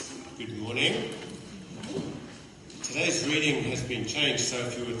Good morning. Today's reading has been changed, so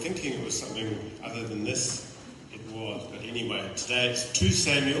if you were thinking it was something other than this, it was. But anyway, today it's 2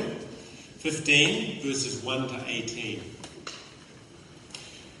 Samuel 15, verses 1 to 18.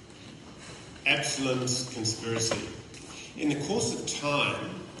 Absalom's conspiracy. In the course of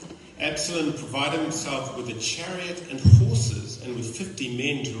time, Absalom provided himself with a chariot and horses and with 50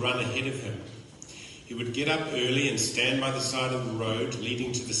 men to run ahead of him. He would get up early and stand by the side of the road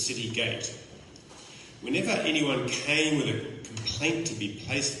leading to the city gate. Whenever anyone came with a complaint to be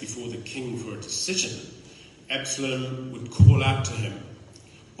placed before the king for a decision, Absalom would call out to him,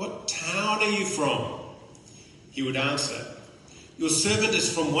 "What town are you from?" He would answer, "Your servant is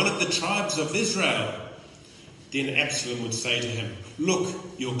from one of the tribes of Israel." Then Absalom would say to him, "Look,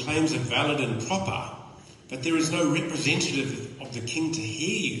 your claims are valid and proper, but there is no representative of the king to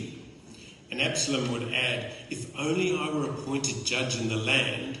hear you." And Absalom would add, "If only I were appointed judge in the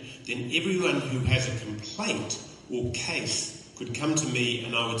land, then everyone who has a complaint or case could come to me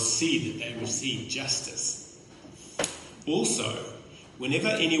and I would see that they receive justice." Also, whenever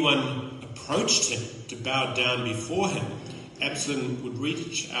anyone approached him to bow down before him, Absalom would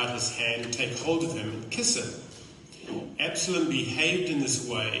reach out his hand, take hold of him and kiss him. Absalom behaved in this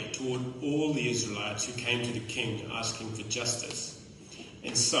way toward all the Israelites who came to the king asking for justice.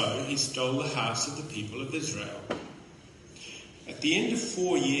 And so he stole the hearts of the people of Israel. At the end of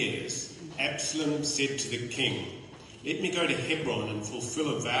 4 years, Absalom said to the king, "Let me go to Hebron and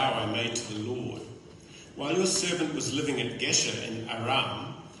fulfill a vow I made to the Lord. While your servant was living at Geshur in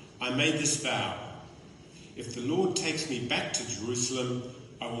Aram, I made this vow. If the Lord takes me back to Jerusalem,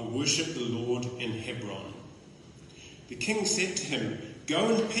 I will worship the Lord in Hebron." The king said to him, "Go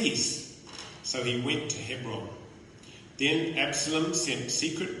in peace." So he went to Hebron. Then Absalom sent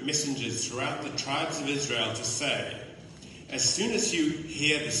secret messengers throughout the tribes of Israel to say, "As soon as you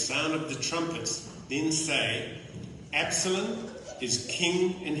hear the sound of the trumpets, then say, 'Absalom is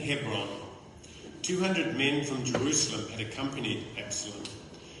king in Hebron.'" 200 men from Jerusalem had accompanied Absalom.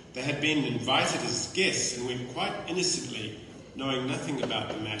 They had been invited as guests and went quite innocently, knowing nothing about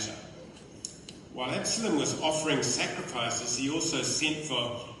the matter. While Absalom was offering sacrifices, he also sent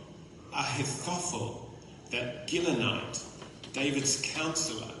for Ahithophel, that Gilonite, David's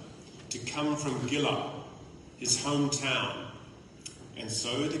counselor, to come from Gilgal, his hometown. And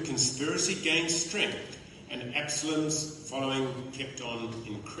so the conspiracy gained strength, and Absalom's following kept on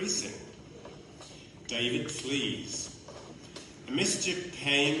increasing. David flees. A messenger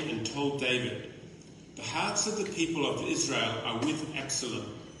came and told David, "The hearts of the people of Israel are with Absalom."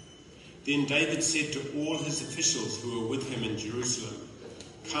 Then David said to all his officials who were with him in Jerusalem,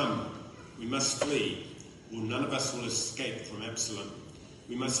 "Come, we must flee, or none of us will escape from Absalom.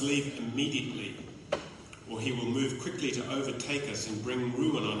 We must leave immediately, or he will move quickly to overtake us and bring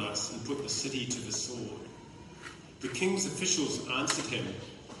ruin on us and put the city to the sword." The king's officials answered him,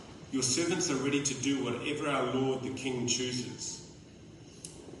 "Your servants are ready to do whatever our lord the king chooses."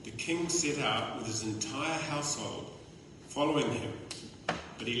 The king set out with his entire household, following him,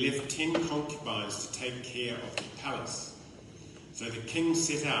 but he left 10 concubines to take care of the palace. So the king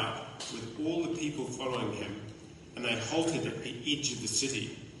set out with all the people following him, and they halted at the edge of the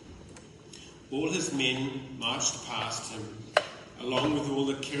city. All his men marched past him, along with all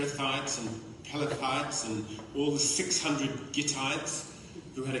the Kerethites and Pelethites and all the 600 Gittites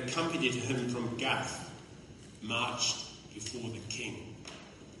who had accompanied him from Gath, marched before the king.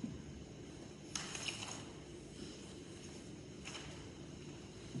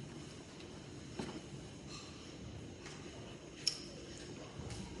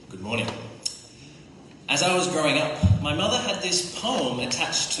 Good morning. As I was growing up, my mother had this poem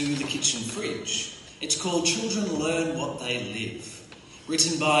attached to the kitchen fridge. It's called "Children Learn What They Live,"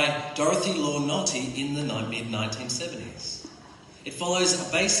 written by Dorothy Law Notty in the mid-1970s. It follows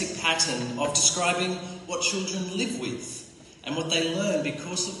a basic pattern of describing what children live with and what they learn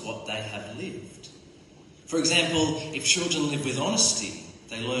because of what they have lived. For example, if children live with honesty,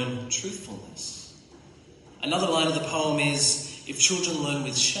 they learn truthfulness. Another line of the poem is, if children learn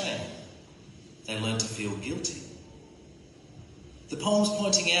with shame, they learn to feel guilty. The poem's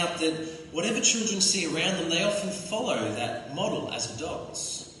pointing out that whatever children see around them, they often follow that model as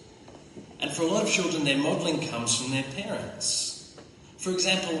adults. And for a lot of children, their modelling comes from their parents. For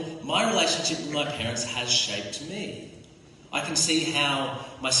example, my relationship with my parents has shaped me. I can see how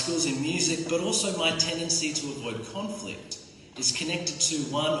my skills in music, but also my tendency to avoid conflict, is connected to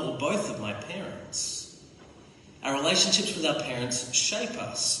one or both of my parents. Our relationships with our parents shape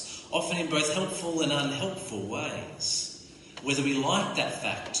us, often in both helpful and unhelpful ways, whether we like that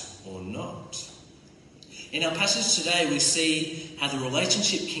fact or not. In our passage today, we see how the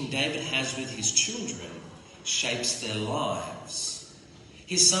relationship King David has with his children shapes their lives.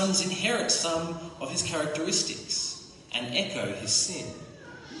 His sons inherit some of his characteristics and echo his sin.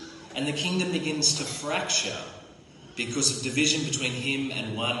 And the kingdom begins to fracture because of division between him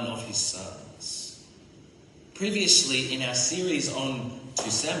and one of his sons. Previously, in our series on 2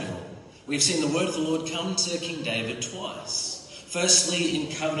 Samuel, we've seen the word of the Lord come to King David twice. Firstly,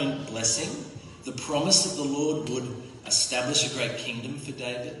 in covenant blessing, the promise that the Lord would establish a great kingdom for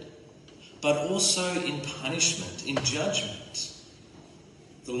David, but also in punishment, in judgment.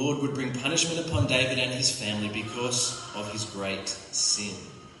 The Lord would bring punishment upon David and his family because of his great sin.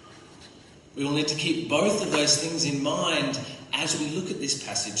 We will need to keep both of those things in mind as we look at this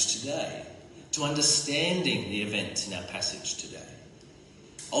passage today, to understanding the events in our passage today.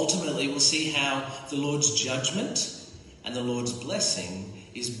 Ultimately, we'll see how the Lord's judgment and the Lord's blessing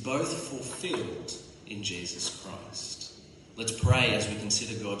is both fulfilled in Jesus Christ. Let's pray as we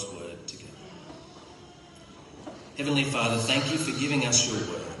consider God's word together. Heavenly Father, thank you for giving us your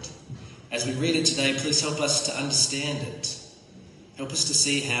word. As we read it today, please help us to understand it. Help us to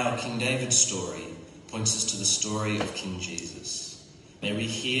see how King David's story points us to the story of King Jesus. May we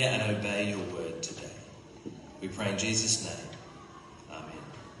hear and obey your word today. We pray in Jesus' name. Amen.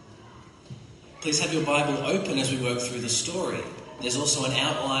 Please have your Bible open as we work through the story. There's also an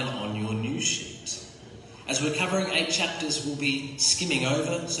outline on your news sheet. As we're covering 8 chapters, we'll be skimming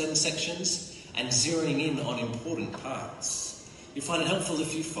over certain sections and zeroing in on important parts. You'll find it helpful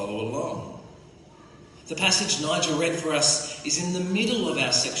if you follow along. The passage Nigel read for us is in the middle of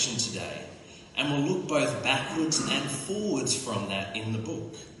our section today, and we'll look both backwards and forwards from that in the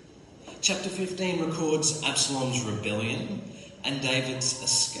book. Chapter 15 records Absalom's rebellion and David's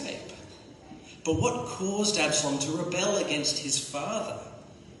escape. But what caused Absalom to rebel against his father?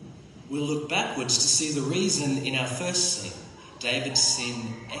 We'll look backwards to see the reason in our first scene, David's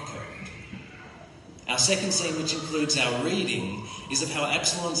sin echoed. Our second scene, which includes our reading, is of how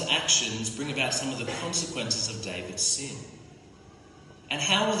Absalom's actions bring about some of the consequences of David's sin. And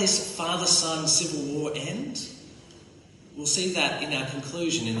how will this father-son civil war end? We'll see that in our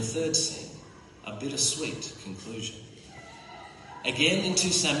conclusion in the third scene, a bittersweet conclusion. Again, in 2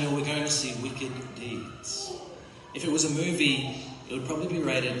 Samuel, we're going to see wicked deeds. If it was a movie, it would probably be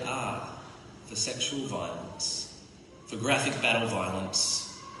rated R for sexual violence, for graphic battle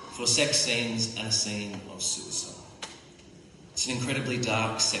violence, for sex scenes and a scene of suicide. It's an incredibly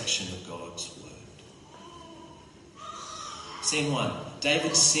dark section of God's word. Scene 1,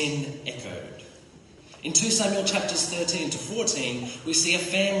 David's sin echoed. In 2 Samuel chapters 13 to 14, we see a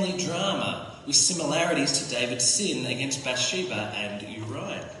family drama with similarities to David's sin against Bathsheba and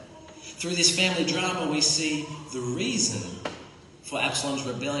Uriah. Through this family drama, we see the reason for Absalom's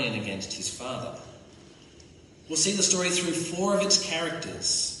rebellion against his father. We'll see the story through 4 of its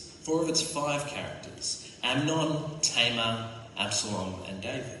characters, 4 of its 5 characters: Amnon, Tamar, Absalom, and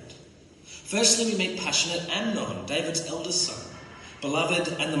David. Firstly, we meet passionate Amnon, David's eldest son, beloved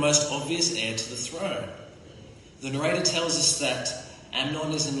and the most obvious heir to the throne. The narrator tells us that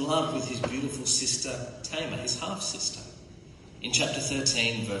Amnon is in love with his beautiful sister Tamar, his half-sister, in chapter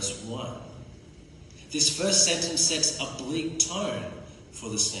 13, verse 1. This first sentence sets a bleak tone for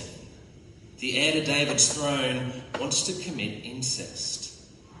the scene. The heir to David's throne wants to commit incest,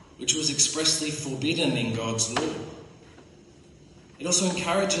 which was expressly forbidden in God's law. It also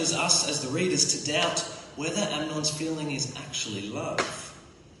encourages us as the readers to doubt whether Amnon's feeling is actually love.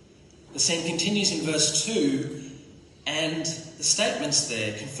 The scene continues in verse 2, and the statements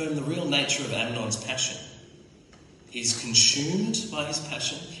there confirm the real nature of Amnon's passion. He's consumed by his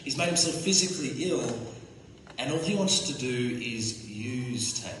passion. He's made himself physically ill, and all he wants to do is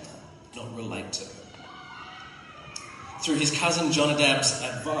use Tamar, not relate to her. Through his cousin Jonadab's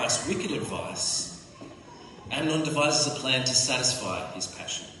advice, wicked advice, Amnon devises a plan to satisfy his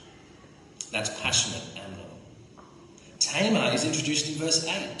passion. That's passionate Amnon. Tamar is introduced in verse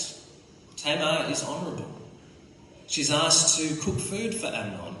 8. Tamar is honourable. She's asked to cook food for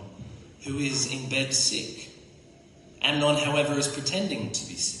Amnon, who is in bed sick. Amnon, however, is pretending to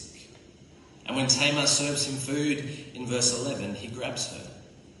be sick. And when Tamar serves him food in verse 11, he grabs her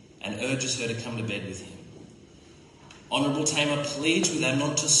and urges her to come to bed with him. Honourable Tamar pleads with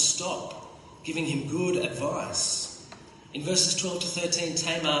Amnon to stop, giving him good advice. In verses 12 to 13,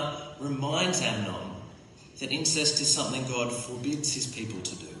 Tamar reminds Amnon that incest is something God forbids his people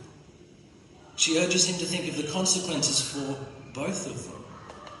to do. She urges him to think of the consequences for both of them.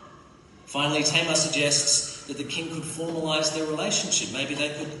 Finally, Tamar suggests that the king could formalise their relationship. Maybe they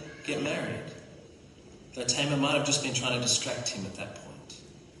could get married. Though Tamar might have just been trying to distract him at that point.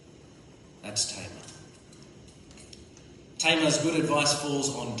 That's Tamar. Tamar's good advice falls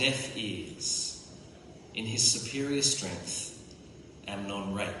on deaf ears. In his superior strength,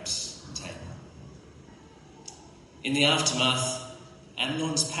 Amnon rapes Tamar. In the aftermath,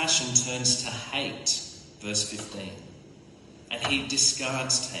 Amnon's passion turns to hate, verse 15, and he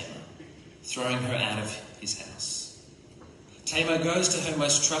discards Tamar, throwing her out of his house. Tamar goes to her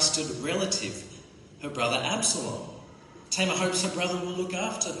most trusted relative, her brother Absalom. Tamar hopes her brother will look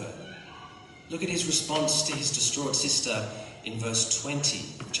after her. Look at his response to his distraught sister in verse 20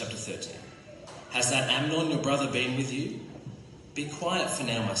 of chapter 13. Has that Amnon, your brother, been with you? Be quiet for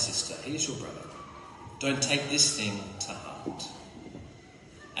now, my sister. He is your brother. Don't take this thing to heart.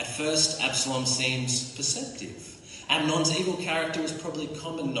 At first, Absalom seems perceptive. Amnon's evil character was probably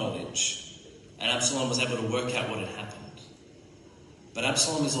common knowledge, and Absalom was able to work out what had happened. But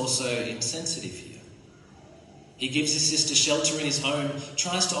Absalom is also insensitive here. He gives his sister shelter in his home,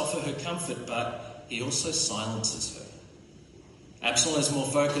 tries to offer her comfort, but he also silences her. Absalom is more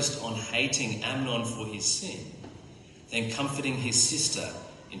focused on hating Amnon for his sin than comforting his sister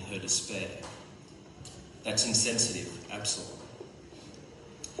in her despair. That's insensitive, Absalom.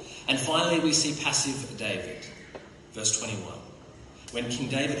 And finally, we see passive David, verse 21. When King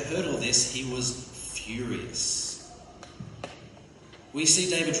David heard all this, he was furious. We see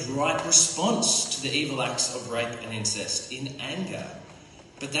David's right response to the evil acts of rape and incest in anger.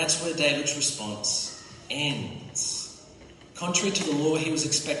 But that's where David's response ends. Contrary to the law he was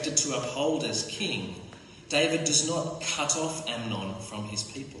expected to uphold as king, David does not cut off Amnon from his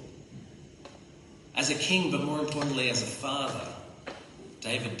people. As a king, but more importantly as a father,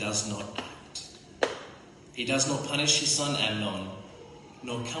 David does not act. He does not punish his son Amnon,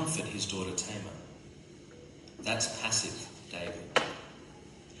 nor comfort his daughter Tamar. That's passive David.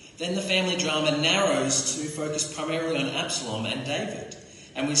 Then the family drama narrows to focus primarily on Absalom and David,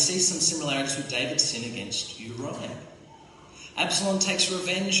 and we see some similarities with David's sin against Uriah. Absalom takes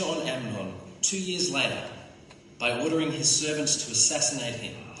revenge on Amnon 2 years later by ordering his servants to assassinate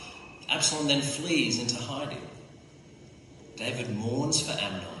him. Absalom then flees into hiding. David mourns for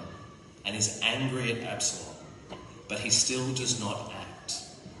Amnon and is angry at Absalom, but he still does not act.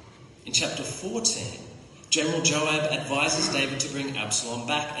 In chapter 14, General Joab advises David to bring Absalom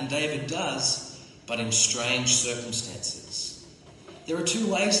back, and David does, but in strange circumstances. There are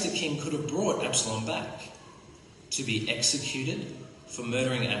two ways the king could have brought Absalom back: to be executed for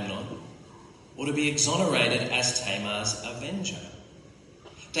murdering Amnon, or to be exonerated as Tamar's avenger.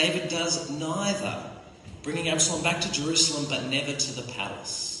 David does neither, bringing Absalom back to Jerusalem but never to the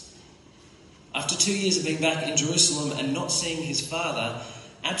palace. After 2 years of being back in Jerusalem and not seeing his father,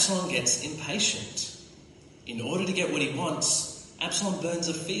 Absalom gets impatient. In order to get what he wants, Absalom burns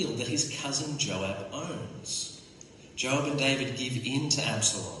a field that his cousin Joab owns. Joab and David give in to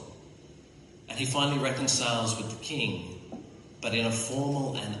Absalom, and he finally reconciles with the king, but in a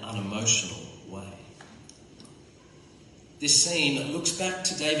formal and unemotional way. This scene looks back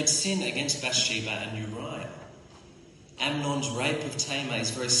to David's sin against Bathsheba and Uriah. Amnon's rape of Tamar is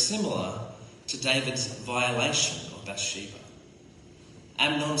very similar to David's violation of Bathsheba.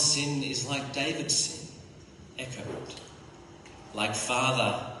 Amnon's sin is like David's sin, echoed. Like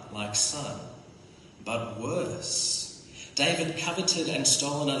father, like son, but worse. David coveted and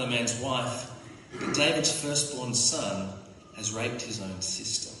stole another man's wife, but David's firstborn son has raped his own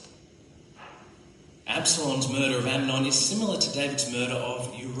sister. Absalom's murder of Amnon is similar to David's murder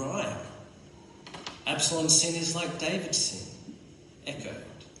of Uriah. Absalom's sin is like David's sin, echoed.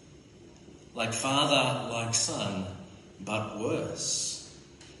 Like father, like son, but worse.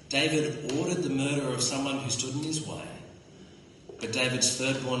 David ordered the murder of someone who stood in his way, but David's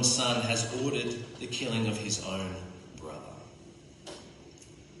thirdborn son has ordered the killing of his own brother.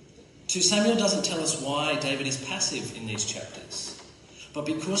 2 Samuel doesn't tell us why David is passive in these chapters, but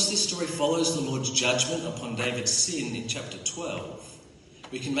because this story follows the Lord's judgment upon David's sin in chapter 12,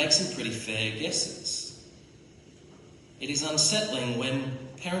 we can make some pretty fair guesses. It is unsettling when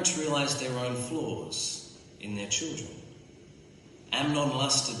parents realise their own flaws in their children. Amnon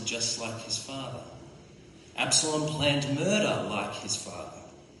lusted just like his father. Absalom planned murder like his father.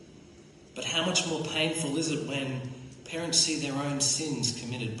 But how much more painful is it when parents see their own sins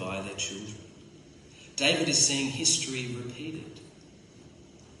committed by their children? David is seeing history repeated.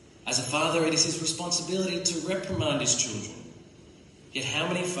 As a father, it is his responsibility to reprimand his children. Yet how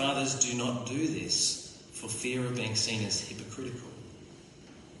many fathers do not do this for fear of being seen as hypocritical?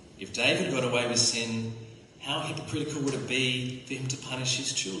 If David got away with sin, how hypocritical would it be for him to punish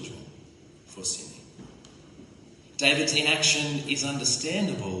his children for sinning? David's inaction is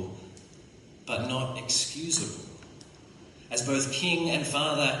understandable, but not excusable. As both king and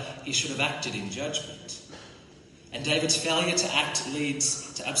father, he should have acted in judgment. And David's failure to act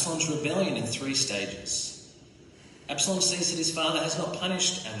leads to Absalom's rebellion in 3 stages. Absalom sees that his father has not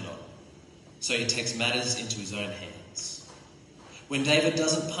punished Amnon, so he takes matters into his own hands. When David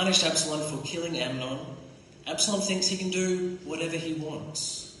doesn't punish Absalom for killing Amnon, Absalom thinks he can do whatever he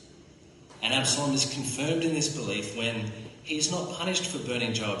wants. And Absalom is confirmed in this belief when he is not punished for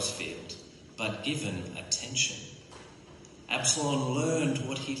burning Joab's field, but given attention. Absalom learned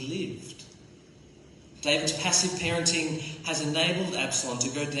what he lived. David's passive parenting has enabled Absalom to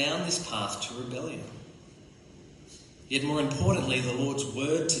go down this path to rebellion. Yet more importantly, the Lord's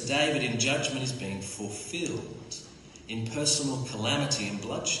word to David in judgment is being fulfilled in personal calamity and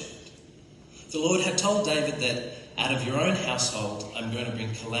bloodshed. The Lord had told David that out of your own household, I'm going to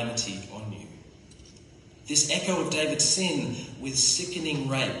bring calamity on you. This echo of David's sin with sickening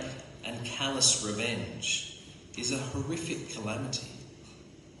rape and callous revenge is a horrific calamity.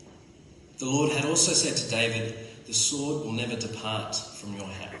 The Lord had also said to David, the sword will never depart from your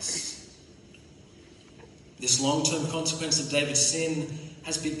house. This long-term consequence of David's sin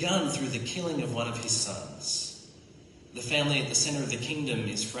has begun through the killing of one of his sons. The family at the centre of the kingdom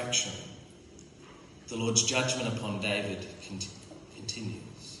is fracturing. The Lord's judgment upon David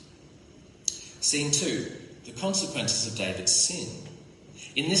continues. Scene 2, the consequences of David's sin.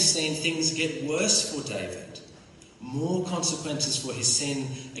 In this scene, things get worse for David. More consequences for his sin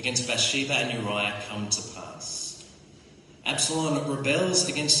against Bathsheba and Uriah come to pass. Absalom rebels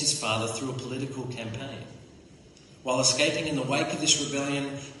against his father through a political campaign. While escaping in the wake of this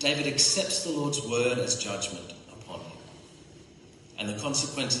rebellion, David accepts the Lord's word as judgment upon him. And the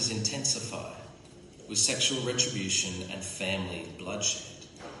consequences intensify with sexual retribution and family bloodshed.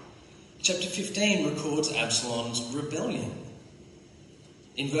 Chapter 15 records Absalom's rebellion.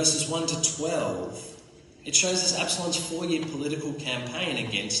 In verses 1 to 12, it shows us Absalom's 4-year political campaign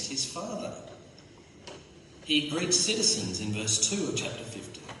against his father. He greets citizens in verse 2 of chapter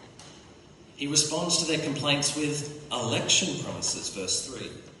 15. He responds to their complaints with election promises, verse 3.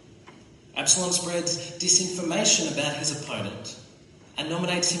 Absalom spreads disinformation about his opponent and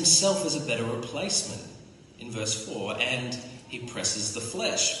nominates himself as a better replacement in verse 4, and he presses the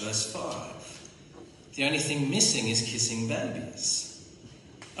flesh, verse 5. The only thing missing is kissing babies.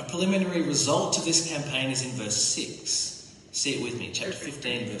 A preliminary result of this campaign is in verse 6. See it with me, chapter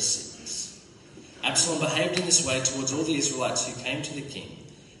 15, verse 6. Absalom behaved in this way towards all the Israelites who came to the king,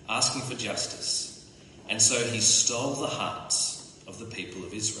 asking for justice, and so he stole the hearts of the people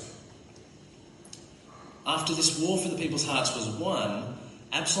of Israel. After this war for the people's hearts was won,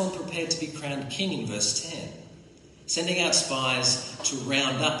 Absalom prepared to be crowned king in verse 10, sending out spies to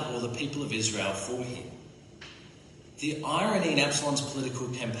round up all the people of Israel for him. The irony in Absalom's political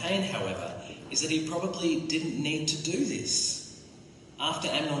campaign, however, is that he probably didn't need to do this. After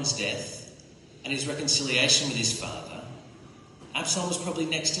Amnon's death and his reconciliation with his father, Absalom was probably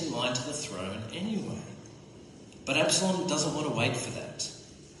next in line to the throne anyway. But Absalom doesn't want to wait for that.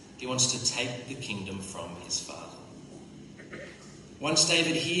 He wants to take the kingdom from his father. Once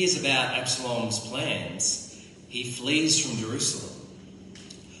David hears about Absalom's plans, he flees from Jerusalem.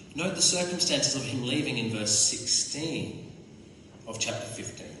 Note the circumstances of him leaving in verse 16 of chapter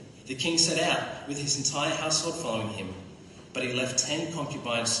 15. The king set out with his entire household following him, but he left 10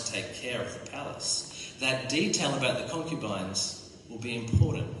 concubines to take care of the palace. That detail about the concubines will be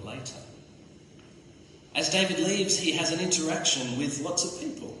important later. As David leaves, he has an interaction with lots of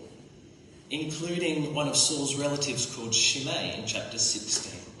people, including one of Saul's relatives called Shimei in chapter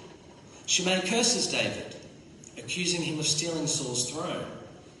 16. Shimei curses David, accusing him of stealing Saul's throne.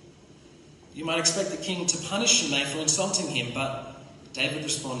 You might expect the king to punish Shimei for insulting him, but David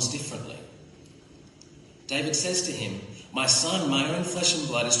responds differently. David says to him, "My son, my own flesh and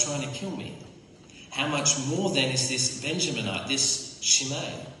blood, is trying to kill me. How much more then is this Benjaminite, this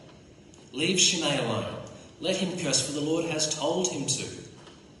Shimei? Leave Shimei alone. Let him curse, for the Lord has told him to.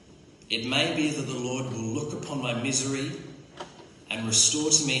 It may be that the Lord will look upon my misery and restore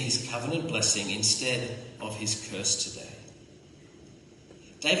to me his covenant blessing instead of his curse today."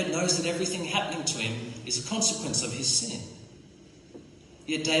 David knows that everything happening to him is a consequence of his sin.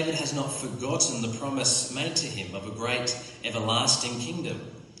 Yet David has not forgotten the promise made to him of a great everlasting kingdom.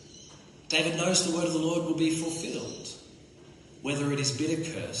 David knows the word of the Lord will be fulfilled, whether it is bitter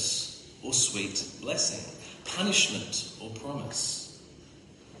curse or sweet blessing, punishment or promise.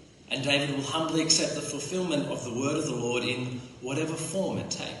 And David will humbly accept the fulfillment of the word of the Lord in whatever form it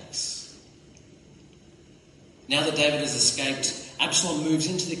takes. Now that David has escaped, Absalom moves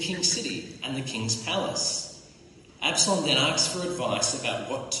into the king's city and the king's palace. Absalom then asks for advice about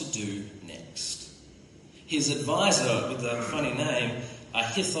what to do next. His advisor, with a funny name,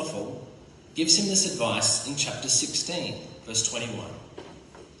 Ahithophel, gives him this advice in chapter 16, verse 21.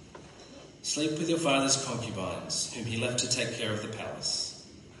 Sleep with your father's concubines, whom he left to take care of the palace.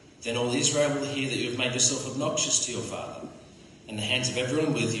 Then all Israel will hear that you have made yourself obnoxious to your father, and the hands of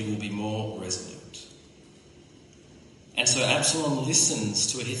everyone with you will be more resolute. And so Absalom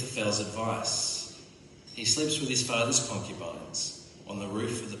listens to Ahithophel's advice. He sleeps with his father's concubines on the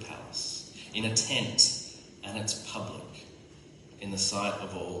roof of the palace, in a tent, and it's public, in the sight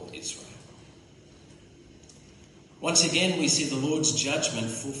of all Israel. Once again, we see the Lord's judgment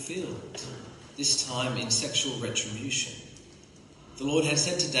fulfilled, this time in sexual retribution. The Lord had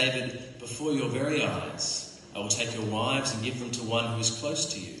said to David, "Before your very eyes, I will take your wives and give them to one who is close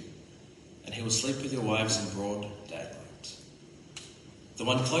to you, and he will sleep with your wives in broad daylight." The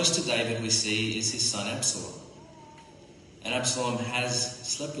one close to David, we see, is his son Absalom. And Absalom has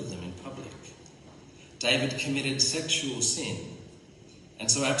slept with them in public. David committed sexual sin, and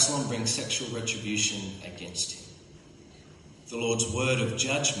so Absalom brings sexual retribution against him. The Lord's word of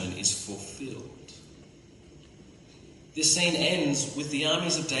judgment is fulfilled. This scene ends with the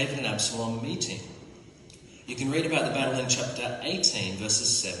armies of David and Absalom meeting. You can read about the battle in chapter 18,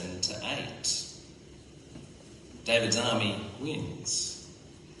 verses 7 to 8. David's army wins.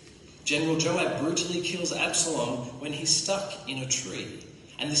 General Joab brutally kills Absalom when he's stuck in a tree.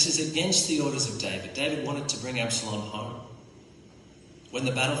 And this is against the orders of David. David wanted to bring Absalom home. When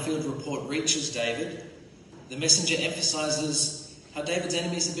the battlefield report reaches David, the messenger emphasises how David's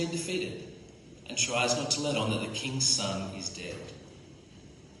enemies have been defeated and tries not to let on that the king's son is dead.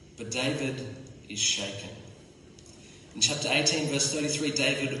 But David is shaken. In chapter 18, verse 33,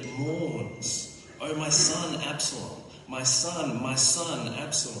 David mourns, "Oh, my son Absalom, my son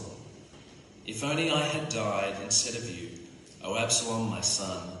Absalom. If only I had died instead of you, O Absalom, my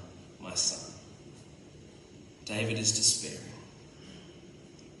son, my son." David is despairing.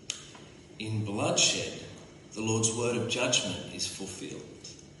 In bloodshed, the Lord's word of judgment is fulfilled.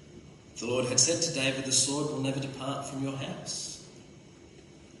 The Lord had said to David, "The sword will never depart from your house."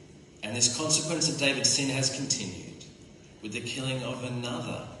 And this consequence of David's sin has continued with the killing of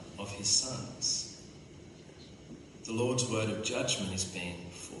another of his sons. The Lord's word of judgment is being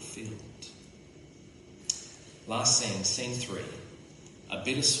fulfilled. Last scene, scene 3, a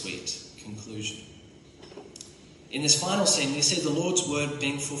bittersweet conclusion. In this final scene, we see the Lord's word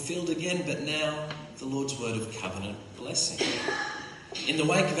being fulfilled again, but now the Lord's word of covenant blessing. In the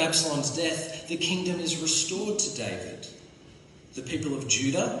wake of Absalom's death, the kingdom is restored to David. The people of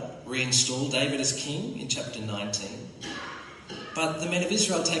Judah reinstall David as king in chapter 19. But the men of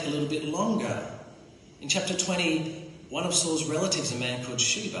Israel take a little bit longer. In chapter 20, one of Saul's relatives, a man called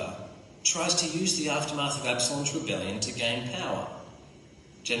Sheba, tries to use the aftermath of Absalom's rebellion to gain power.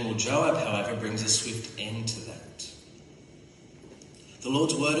 General Joab, however, brings a swift end to that. The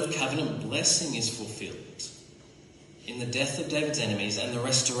Lord's word of covenant blessing is fulfilled in the death of David's enemies and the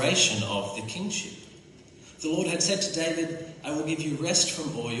restoration of the kingship. The Lord had said to David, "I will give you rest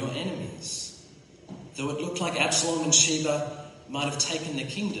from all your enemies." Though it looked like Absalom and Sheba might have taken the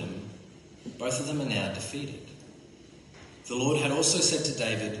kingdom, both of them are now defeated. The Lord had also said to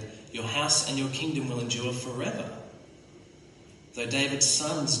David, "Your house and your kingdom will endure forever." Though David's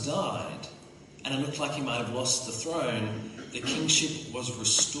sons died, and it looked like he might have lost the throne, the kingship was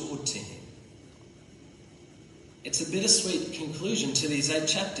restored to him. It's a bittersweet conclusion to these 8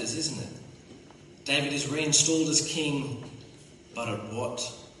 chapters, isn't it? David is reinstalled as king, but at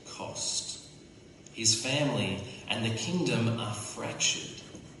what cost? His family and the kingdom are fractured.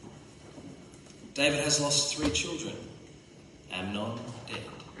 David has lost 3 children. Amnon, dead.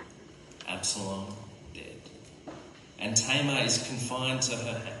 Absalom, dead. And Tamar is confined to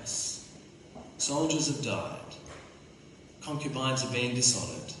her house. Soldiers have died. Concubines are being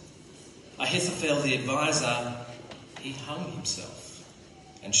dishonoured. Ahithophel, the advisor, he hung himself.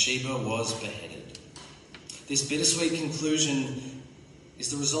 And Sheba was beheaded. This bittersweet conclusion is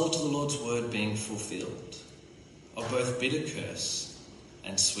the result of the Lord's word being fulfilled, of both bitter curse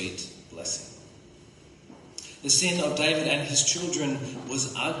and sweet blessing. The sin of David and his children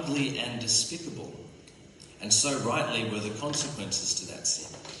was ugly and despicable, and so rightly were the consequences to that sin.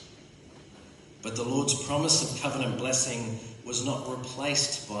 But the Lord's promise of covenant blessing was not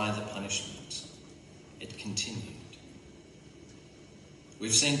replaced by the punishment. It continued.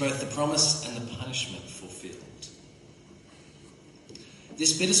 We've seen both the promise and the punishment fulfilled.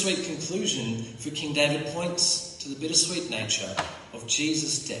 This bittersweet conclusion for King David points to the bittersweet nature of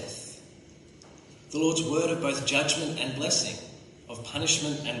Jesus' death. The Lord's word of both judgment and blessing, of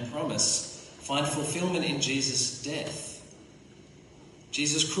punishment and promise, find fulfillment in Jesus' death.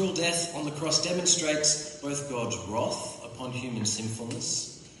 Jesus' cruel death on the cross demonstrates both God's wrath upon human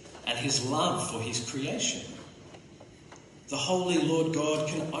sinfulness and his love for his creation. The holy Lord God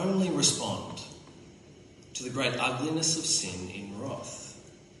can only respond to the great ugliness of sin in wrath.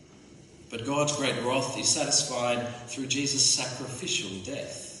 But God's great wrath is satisfied through Jesus' sacrificial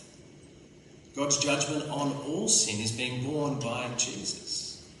death. God's judgment on all sin is being borne by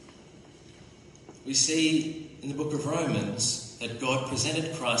Jesus. We see in the book of Romans that God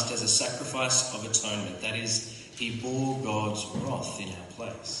presented Christ as a sacrifice of atonement. That is, he bore God's wrath in our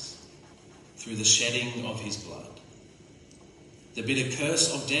place through the shedding of his blood. The bitter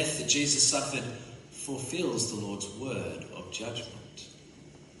curse of death that Jesus suffered fulfills the Lord's word of judgment.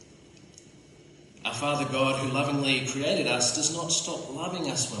 Our Father God, who lovingly created us, does not stop loving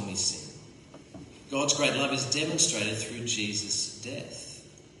us when we sin. God's great love is demonstrated through Jesus' death.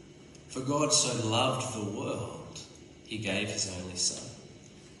 For God so loved the world, he gave his only Son.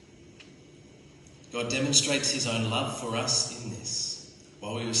 God demonstrates his own love for us in this.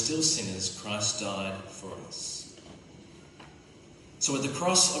 While we were still sinners, Christ died for us. So at the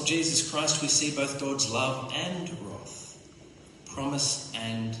cross of Jesus Christ, we see both God's love and wrath, promise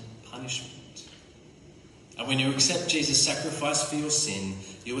and punishment. And when you accept Jesus' sacrifice for your sin,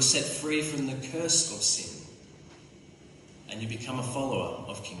 you are set free from the curse of sin, and you become a follower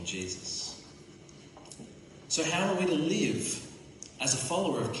of King Jesus. So how are we to live as a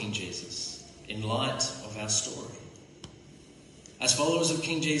follower of King Jesus in light of our story? As followers of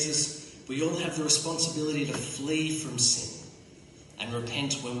King Jesus, we all have the responsibility to flee from sin and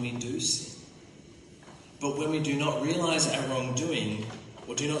repent when we do sin. But when we do not realise our wrongdoing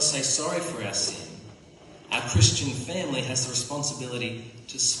or do not say sorry for our sin, our Christian family has the responsibility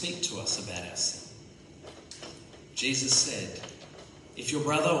to speak to us about our sin. Jesus said, if your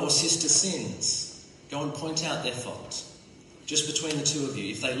brother or sister sins, go and point out their fault. Just between the two of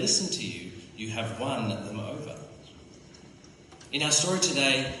you. If they listen to you, you have won them over. In our story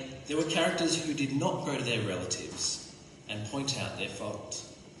today, there were characters who did not go to their relatives and point out their fault.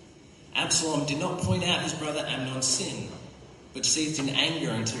 Absalom did not point out his brother Amnon's sin, but seized in anger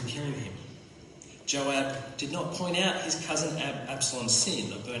until killing him. Joab did not point out his cousin Absalom's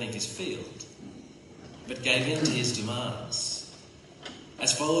sin of burning his field, but gave in to his demands.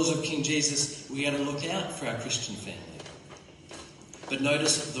 As followers of King Jesus, we are to look out for our Christian family. But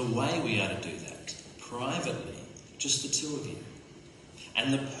notice the way we are to do that, privately, just the two of you,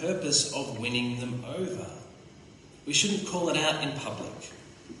 and the purpose of winning them over. We shouldn't call it out in public,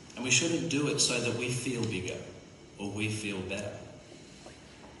 and we shouldn't do it so that we feel bigger or we feel better.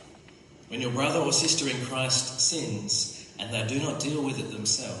 When your brother or sister in Christ sins and they do not deal with it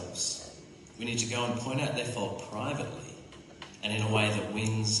themselves, we need to go and point out their fault privately and in a way that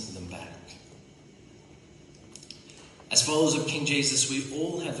wins them back. As followers of King Jesus, we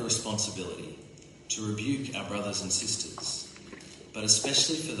all have the responsibility to rebuke our brothers and sisters, but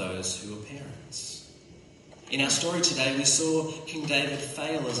especially for those who are parents. In our story today, we saw King David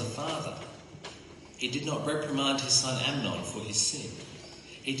fail as a father. He did not reprimand his son Amnon for his sin.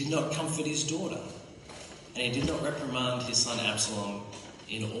 He did not comfort his daughter, and he did not reprimand his son Absalom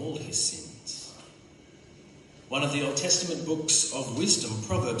in all his sins. One of the Old Testament books of wisdom,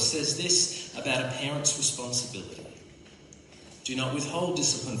 Proverbs, says this about a parent's responsibility. Do not withhold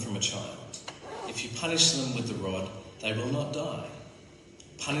discipline from a child. If you punish them with the rod, they will not die.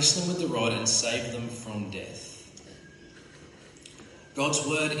 Punish them with the rod and save them from death. God's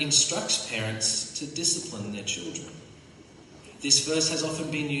word instructs parents to discipline their children. This verse has often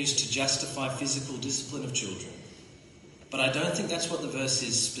been used to justify physical discipline of children, but I don't think that's what the verse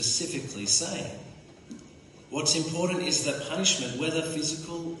is specifically saying. What's important is that punishment, whether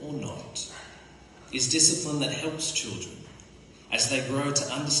physical or not, is discipline that helps children as they grow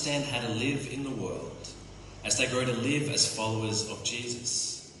to understand how to live in the world, as they grow to live as followers of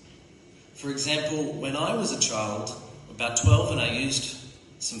Jesus. For example, when I was a child, about 12, and I used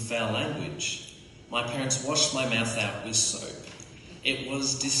some foul language, my parents washed my mouth out with soap. It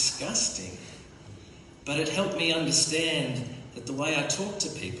was disgusting, but it helped me understand that the way I talk to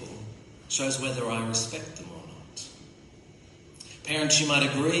people shows whether I respect them or not. Parents, you might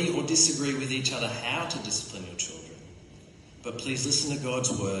agree or disagree with each other how to discipline your children, but please listen to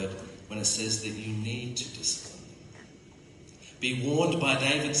God's word when it says that you need to discipline them. Be warned by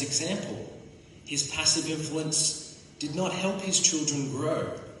David's example. His passive influence did not help his children grow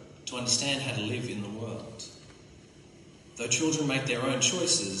to understand how to live in the world. Though children make their own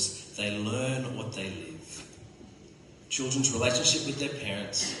choices, they learn what they live. Children's relationship with their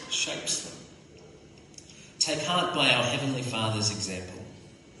parents shapes them. Take heart by our Heavenly Father's example,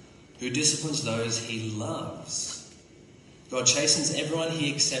 who disciplines those he loves. God chastens everyone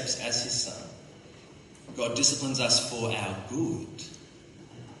he accepts as his son. God disciplines us for our good.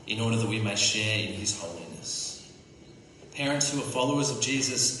 in order that we may share in his holiness. Parents who are followers of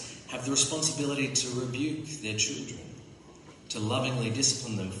Jesus have the responsibility to rebuke their children, to lovingly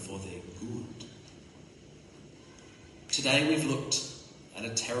discipline them for their good. Today we've looked at a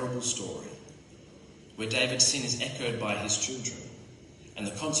terrible story where David's sin is echoed by his children and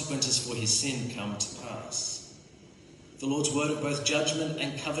the consequences for his sin come to pass. The Lord's word of both judgment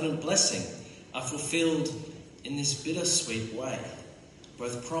and covenant blessing are fulfilled in this bittersweet way,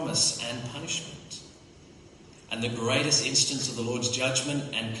 both promise and punishment. And the greatest instance of the Lord's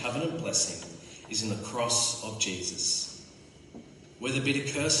judgment and covenant blessing is in the cross of Jesus, where the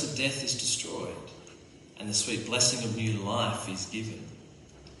bitter curse of death is destroyed and the sweet blessing of new life is given.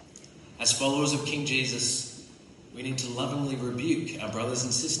 As followers of King Jesus, we need to lovingly rebuke our brothers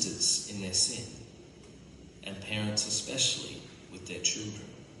and sisters in their sin, and parents especially with their children.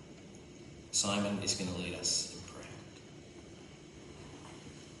 Simon is going to lead us in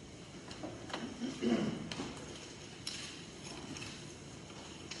prayer.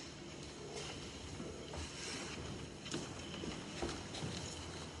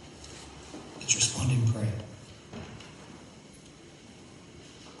 Let's respond in prayer.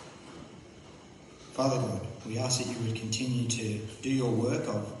 Father God, we ask that you would continue to do your work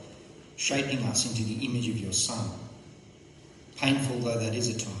of shaping us into the image of your Son, painful though that is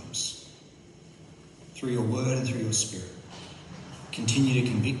at times, through your word and through your Spirit. Continue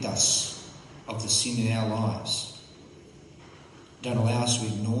to convict us of the sin in our lives. Don't allow us to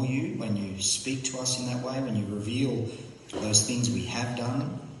ignore you when you speak to us in that way, when you reveal those things we have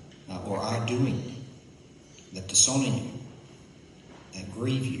done or are doing that dishonour you, that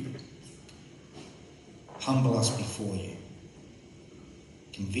grieve you. Humble us before you.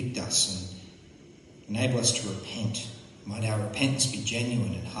 Convict us and enable us to repent. Might our repentance be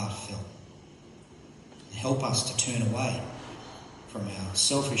genuine and heartfelt. And help us to turn away from our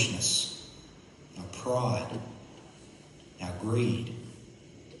selfishness, our pride, our greed,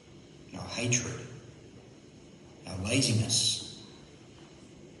 our hatred, our laziness.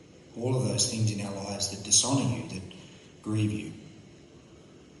 All of those things in our lives that dishonour you, that grieve you.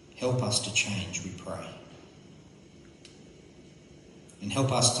 Help us to change, we pray. And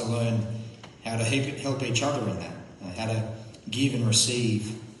help us to learn how to help each other in that, how to give and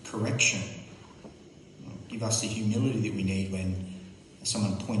receive correction. Give us the humility that we need when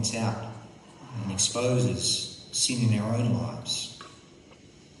someone points out and exposes sin in our own lives.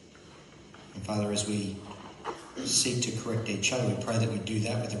 And Father, as we seek to correct each other, we pray that we do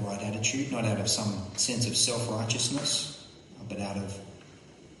that with the right attitude, not out of some sense of self-righteousness, but out of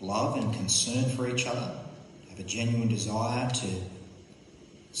love and concern for each other, have a genuine desire to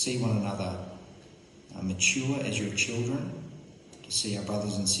see one another mature as your children, to see our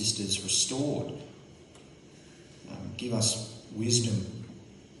brothers and sisters restored. Give us wisdom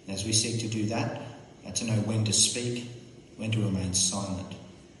as we seek to do that, to know when to speak, when to remain silent.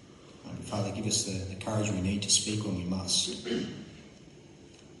 Father, give us the courage we need to speak when we must.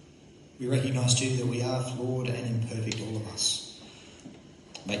 We recognise too that we are flawed and imperfect, all of us.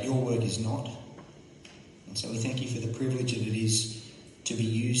 But your work is not. And so we thank you for the privilege that it is to be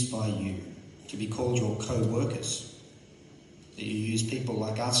used by you, to be called your co-workers, that you use people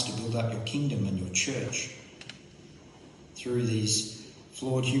like us to build up your kingdom and your church. Through these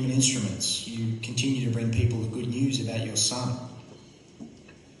flawed human instruments, you continue to bring people the good news about your Son.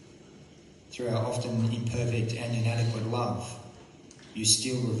 Through our often imperfect and inadequate love, you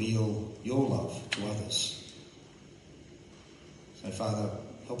still reveal your love to others. So, Father,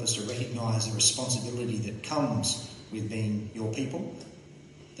 help us to recognise the responsibility that comes with being your people,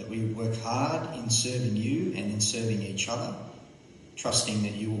 that we work hard in serving you and in serving each other, trusting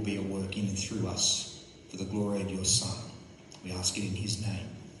that you will be at work in and through us for the glory of your Son. We ask it in his name.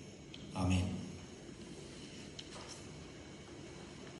 Amen.